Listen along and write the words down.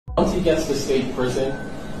once he gets to state prison,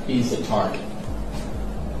 he's a target.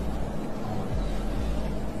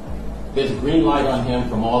 There's a green light on him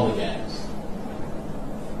from all the gangs,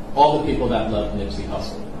 all the people that love Nipsey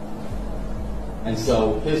Hussle. And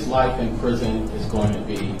so his life in prison is going to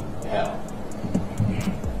be hell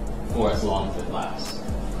for as long as it lasts.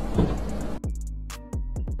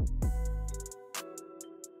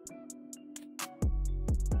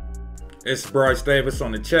 It's Bryce Davis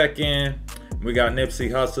on the check-in. We got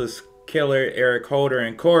Nipsey Hussle's killer Eric Holder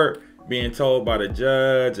in court being told by the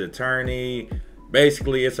judge, attorney,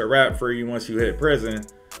 basically it's a wrap for you once you hit prison.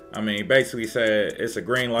 I mean, basically said it's a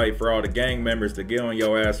green light for all the gang members to get on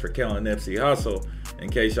your ass for killing Nipsey Hussle.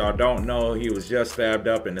 In case y'all don't know, he was just stabbed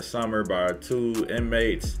up in the summer by 2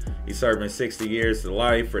 inmates. He's serving 60 years to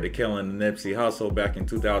life for the killing of Nipsey Hussle back in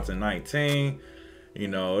 2019. You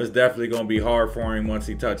know, it's definitely going to be hard for him once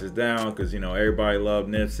he touches down because, you know, everybody loved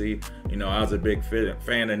Nipsey. You know, I was a big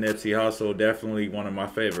fan of Nipsey Hussle, definitely one of my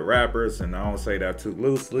favorite rappers, and I don't say that too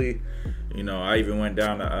loosely. You know, I even went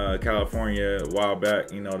down to California a while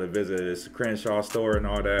back, you know, to visit his Crenshaw store and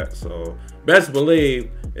all that. So, best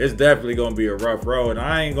believe it's definitely going to be a rough road, and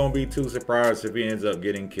I ain't going to be too surprised if he ends up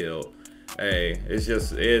getting killed. Hey, it's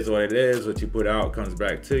just, it is what it is. What you put out comes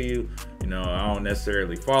back to you. You know, I don't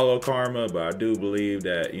necessarily follow karma, but I do believe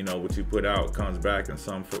that, you know, what you put out comes back in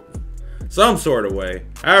some sort of way.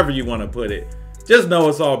 However you want to put it. Just know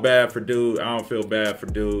it's all bad for dude. I don't feel bad for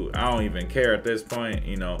dude. I don't even care at this point.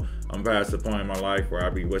 You know, I'm past the point in my life where I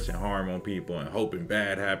be wishing harm on people and hoping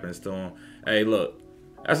bad happens to them. Hey, look.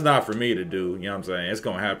 That's not for me to do, you know what I'm saying? It's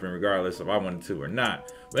going to happen regardless if I wanted to or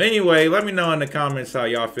not. But anyway, let me know in the comments how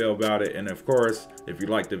y'all feel about it. And of course, if you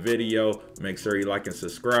like the video, make sure you like and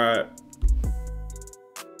subscribe.